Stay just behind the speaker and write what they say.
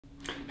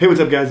Hey, what's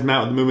up guys,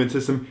 Matt with the Movement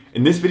System.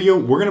 In this video,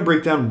 we're gonna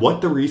break down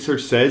what the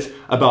research says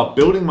about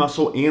building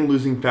muscle and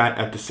losing fat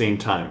at the same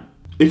time.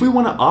 If we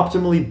wanna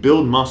optimally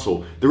build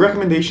muscle, the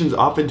recommendation is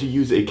often to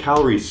use a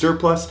calorie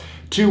surplus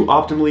to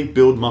optimally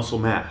build muscle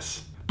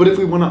mass. But if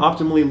we wanna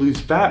optimally lose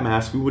fat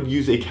mass, we would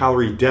use a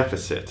calorie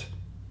deficit.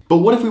 But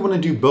what if we wanna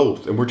do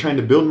both and we're trying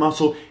to build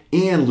muscle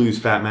and lose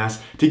fat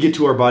mass to get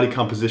to our body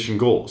composition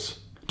goals?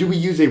 Do we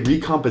use a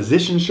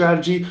recomposition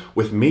strategy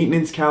with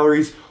maintenance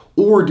calories,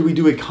 or do we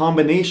do a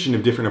combination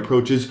of different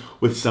approaches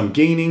with some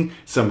gaining,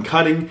 some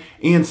cutting,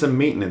 and some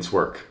maintenance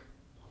work?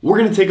 We're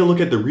going to take a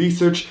look at the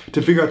research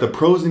to figure out the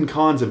pros and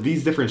cons of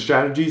these different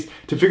strategies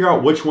to figure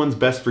out which one's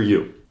best for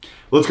you.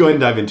 Let's go ahead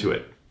and dive into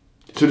it.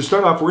 So to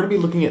start off, we're going to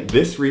be looking at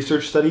this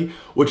research study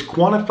which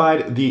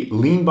quantified the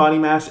lean body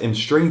mass and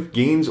strength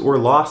gains or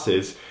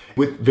losses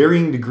with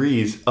varying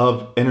degrees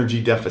of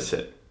energy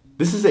deficit.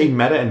 This is a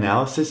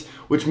meta-analysis,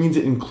 which means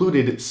it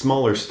included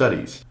smaller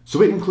studies.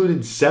 So it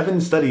included 7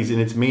 studies in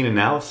its main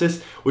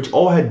analysis, which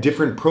all had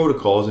different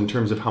protocols in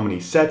terms of how many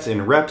sets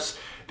and reps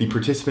the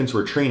participants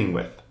were training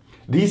with.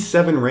 These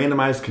 7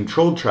 randomized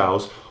controlled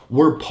trials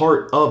were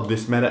part of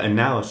this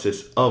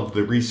meta-analysis of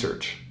the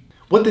research.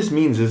 What this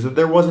means is that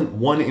there wasn't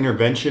one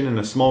intervention in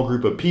a small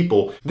group of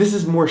people. This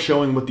is more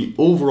showing what the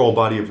overall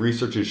body of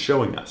research is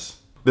showing us.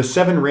 The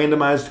 7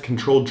 randomized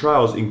controlled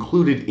trials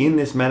included in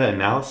this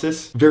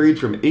meta-analysis varied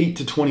from 8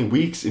 to 20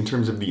 weeks in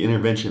terms of the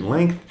intervention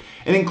length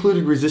and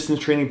included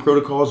resistance training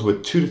protocols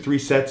with 2 to 3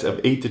 sets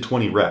of 8 to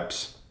 20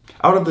 reps.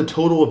 Out of the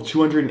total of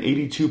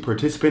 282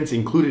 participants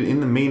included in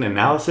the main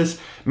analysis,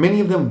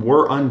 many of them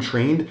were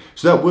untrained,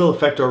 so that will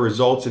affect our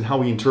results and how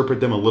we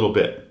interpret them a little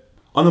bit.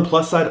 On the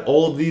plus side,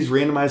 all of these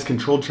randomized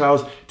controlled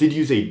trials did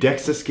use a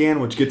DEXA scan,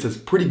 which gets us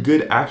pretty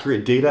good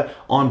accurate data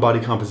on body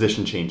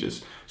composition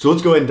changes. So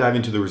let's go ahead and dive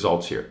into the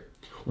results here.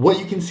 What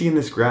you can see in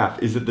this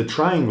graph is that the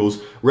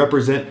triangles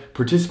represent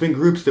participant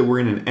groups that were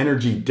in an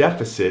energy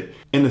deficit,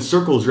 and the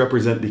circles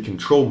represent the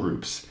control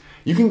groups.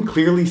 You can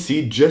clearly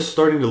see, just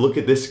starting to look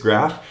at this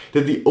graph,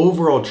 that the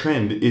overall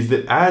trend is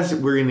that as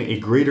we're in a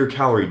greater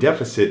calorie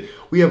deficit,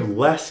 we have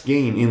less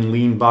gain in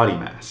lean body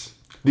mass.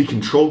 The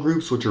control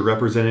groups, which are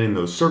represented in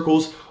those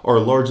circles, are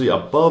largely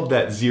above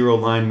that 0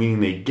 line, meaning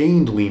they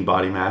gained lean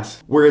body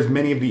mass, whereas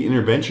many of the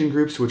intervention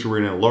groups, which were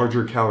in a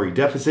larger calorie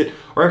deficit,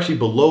 are actually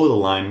below the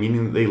line,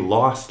 meaning that they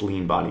lost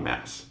lean body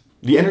mass.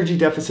 The energy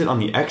deficit on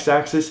the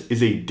x-axis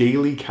is a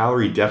daily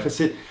calorie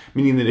deficit,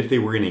 meaning that if they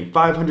were in a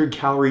 500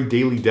 calorie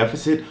daily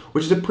deficit,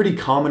 which is a pretty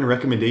common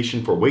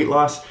recommendation for weight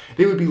loss,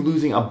 they would be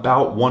losing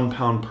about 1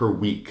 pound per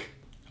week.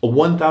 A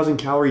 1,000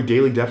 calorie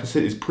daily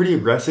deficit is pretty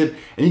aggressive,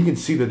 and you can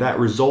see that that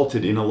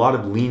resulted in a lot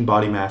of lean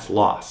body mass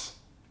loss.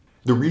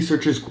 The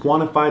researchers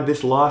quantified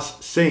this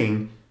loss,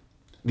 saying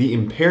the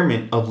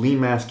impairment of lean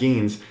mass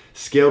gains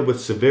scaled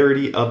with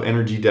severity of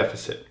energy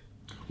deficit.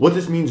 What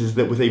this means is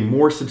that with a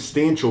more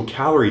substantial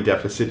calorie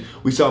deficit,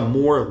 we saw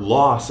more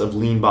loss of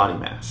lean body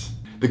mass.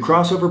 The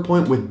crossover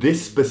point with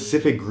this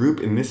specific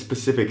group in this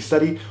specific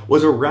study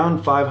was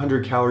around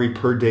 500 calorie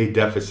per day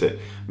deficit,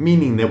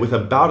 meaning that with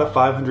about a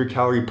 500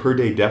 calorie per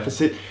day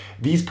deficit,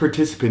 these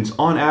participants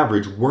on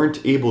average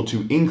weren't able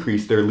to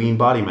increase their lean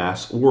body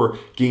mass or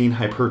gain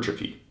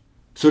hypertrophy.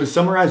 So to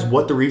summarize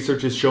what the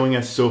research is showing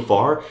us so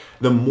far,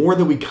 the more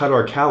that we cut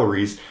our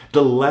calories,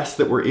 the less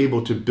that we're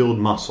able to build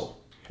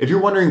muscle. If you're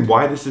wondering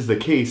why this is the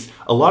case,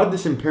 a lot of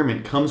this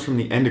impairment comes from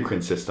the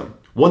endocrine system.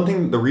 One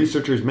thing that the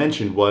researchers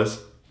mentioned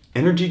was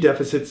energy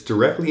deficits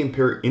directly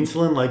impair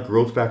insulin-like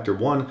growth factor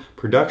 1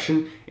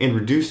 production and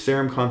reduce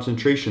serum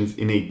concentrations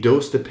in a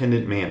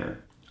dose-dependent manner.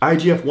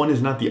 IGF-1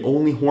 is not the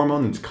only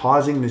hormone that's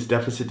causing this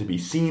deficit to be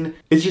seen.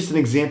 It's just an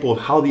example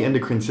of how the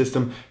endocrine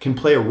system can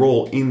play a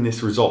role in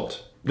this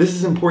result. This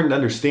is important to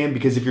understand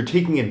because if you're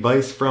taking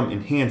advice from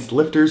enhanced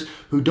lifters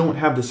who don't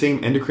have the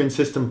same endocrine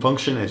system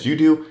function as you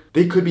do,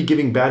 they could be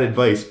giving bad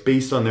advice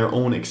based on their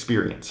own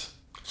experience.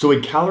 So a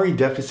calorie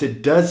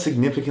deficit does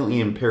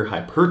significantly impair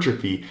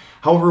hypertrophy.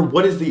 However,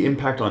 what is the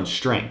impact on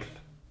strength?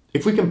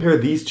 If we compare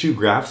these two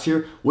graphs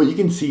here, what you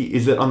can see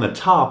is that on the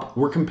top,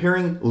 we're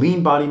comparing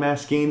lean body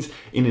mass gains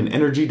in an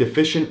energy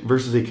deficient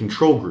versus a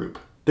control group.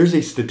 There's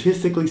a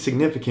statistically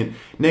significant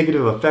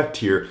negative effect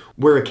here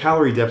where a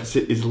calorie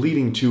deficit is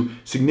leading to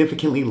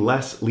significantly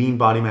less lean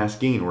body mass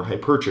gain or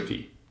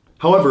hypertrophy.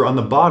 However, on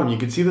the bottom, you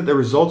can see that the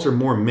results are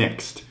more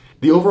mixed.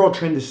 The overall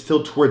trend is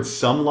still towards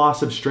some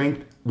loss of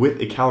strength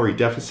with a calorie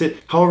deficit.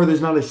 However, there's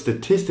not a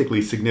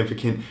statistically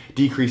significant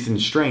decrease in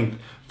strength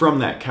from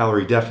that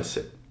calorie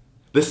deficit.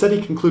 The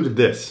study concluded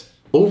this: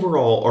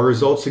 overall, our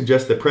results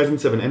suggest the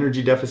presence of an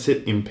energy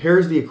deficit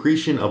impairs the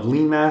accretion of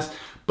lean mass,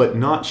 but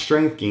not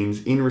strength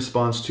gains in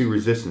response to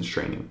resistance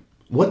training.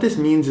 What this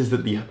means is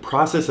that the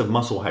process of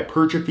muscle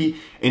hypertrophy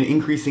and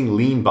increasing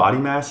lean body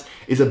mass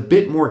is a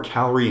bit more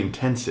calorie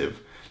intensive.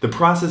 The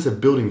process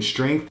of building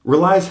strength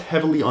relies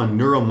heavily on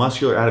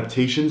neuromuscular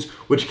adaptations,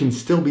 which can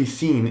still be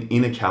seen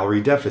in a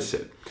calorie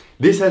deficit.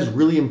 This has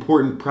really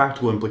important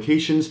practical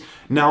implications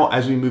now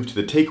as we move to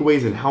the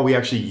takeaways and how we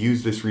actually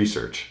use this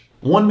research.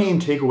 One main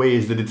takeaway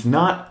is that it's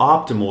not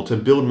optimal to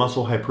build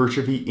muscle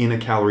hypertrophy in a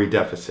calorie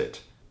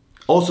deficit.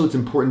 Also, it's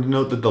important to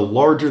note that the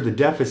larger the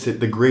deficit,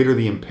 the greater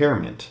the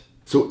impairment.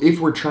 So if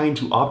we're trying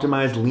to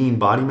optimize lean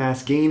body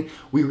mass gain,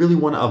 we really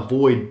want to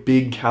avoid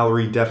big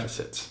calorie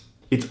deficits.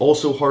 It's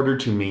also harder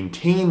to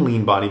maintain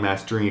lean body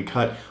mass during a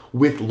cut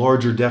with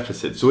larger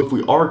deficits. So if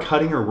we are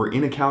cutting or we're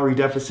in a calorie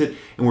deficit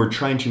and we're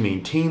trying to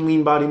maintain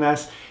lean body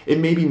mass, it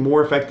may be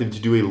more effective to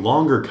do a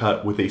longer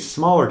cut with a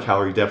smaller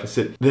calorie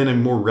deficit than a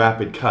more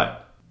rapid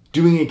cut.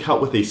 Doing a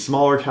cut with a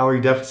smaller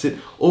calorie deficit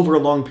over a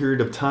long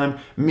period of time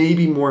may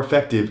be more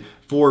effective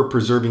for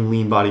preserving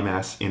lean body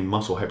mass and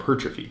muscle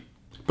hypertrophy.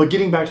 But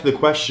getting back to the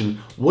question,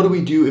 what do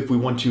we do if we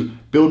want to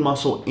build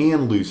muscle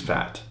and lose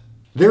fat?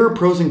 There are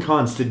pros and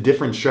cons to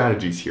different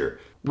strategies here.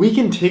 We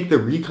can take the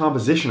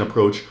recomposition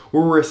approach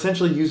where we're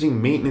essentially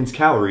using maintenance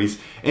calories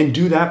and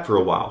do that for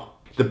a while.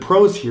 The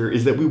pros here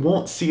is that we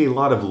won't see a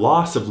lot of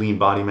loss of lean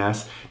body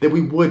mass that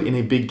we would in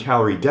a big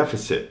calorie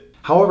deficit.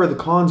 However, the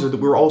cons are that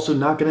we're also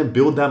not going to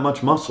build that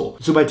much muscle.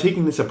 So by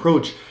taking this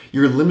approach,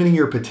 you're limiting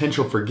your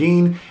potential for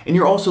gain and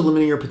you're also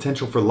limiting your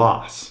potential for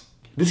loss.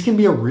 This can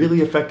be a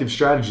really effective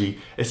strategy,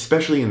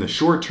 especially in the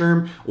short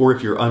term or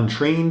if you're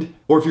untrained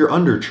or if you're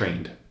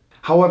undertrained.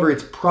 However,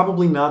 it's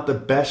probably not the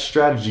best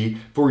strategy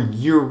for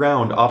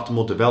year-round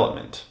optimal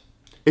development.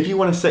 If you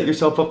want to set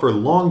yourself up for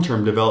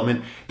long-term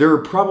development, there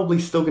are probably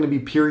still going to be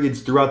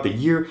periods throughout the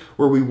year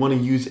where we want to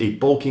use a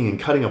bulking and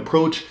cutting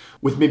approach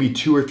with maybe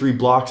 2 or 3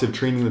 blocks of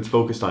training that's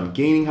focused on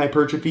gaining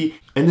hypertrophy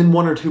and then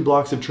 1 or 2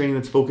 blocks of training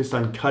that's focused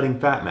on cutting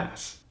fat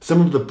mass.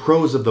 Some of the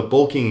pros of the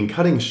bulking and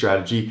cutting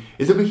strategy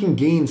is that we can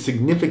gain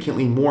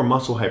significantly more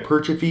muscle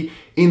hypertrophy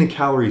in a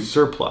calorie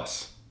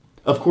surplus.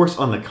 Of course,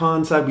 on the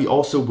con side, we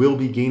also will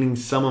be gaining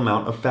some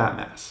amount of fat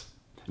mass.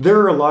 There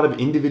are a lot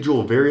of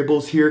individual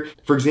variables here.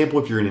 For example,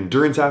 if you're an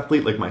endurance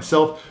athlete like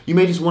myself, you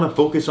may just want to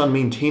focus on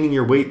maintaining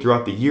your weight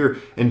throughout the year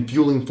and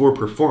fueling for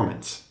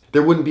performance.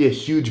 There wouldn't be a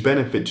huge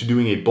benefit to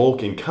doing a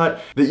bulk and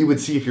cut that you would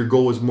see if your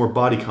goal was more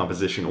body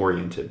composition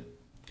oriented.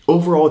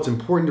 Overall, it's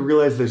important to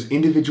realize there's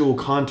individual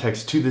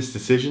context to this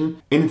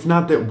decision, and it's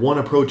not that one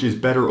approach is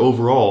better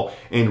overall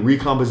and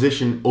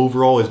recomposition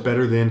overall is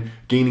better than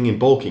gaining and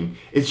bulking.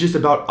 It's just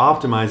about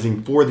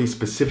optimizing for the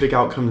specific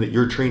outcome that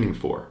you're training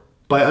for.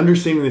 By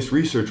understanding this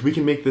research, we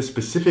can make the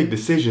specific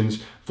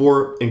decisions,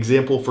 for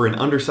example, for an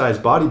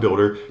undersized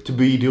bodybuilder to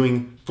be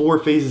doing 4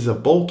 phases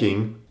of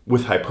bulking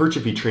with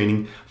hypertrophy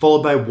training,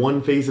 followed by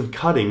 1 phase of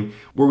cutting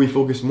where we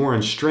focus more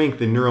on strength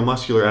and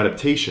neuromuscular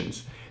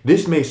adaptations.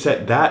 This may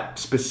set that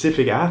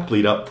specific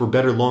athlete up for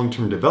better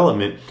long-term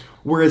development,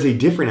 whereas a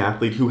different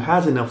athlete who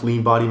has enough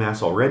lean body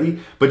mass already,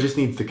 but just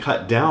needs to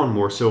cut down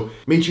more so,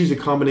 may choose a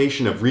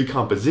combination of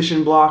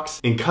recomposition blocks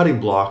and cutting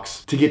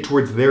blocks to get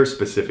towards their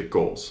specific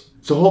goals.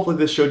 So hopefully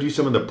this showed you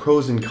some of the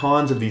pros and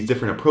cons of these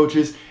different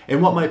approaches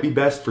and what might be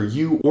best for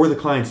you or the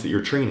clients that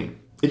you're training.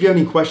 If you have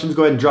any questions,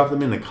 go ahead and drop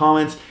them in the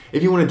comments.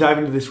 If you want to dive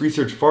into this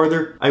research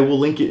farther, I will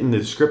link it in the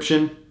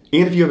description.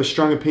 And if you have a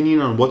strong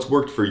opinion on what's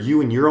worked for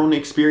you in your own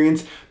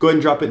experience, go ahead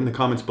and drop it in the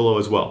comments below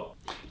as well.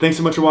 Thanks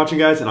so much for watching,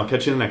 guys, and I'll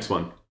catch you in the next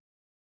one.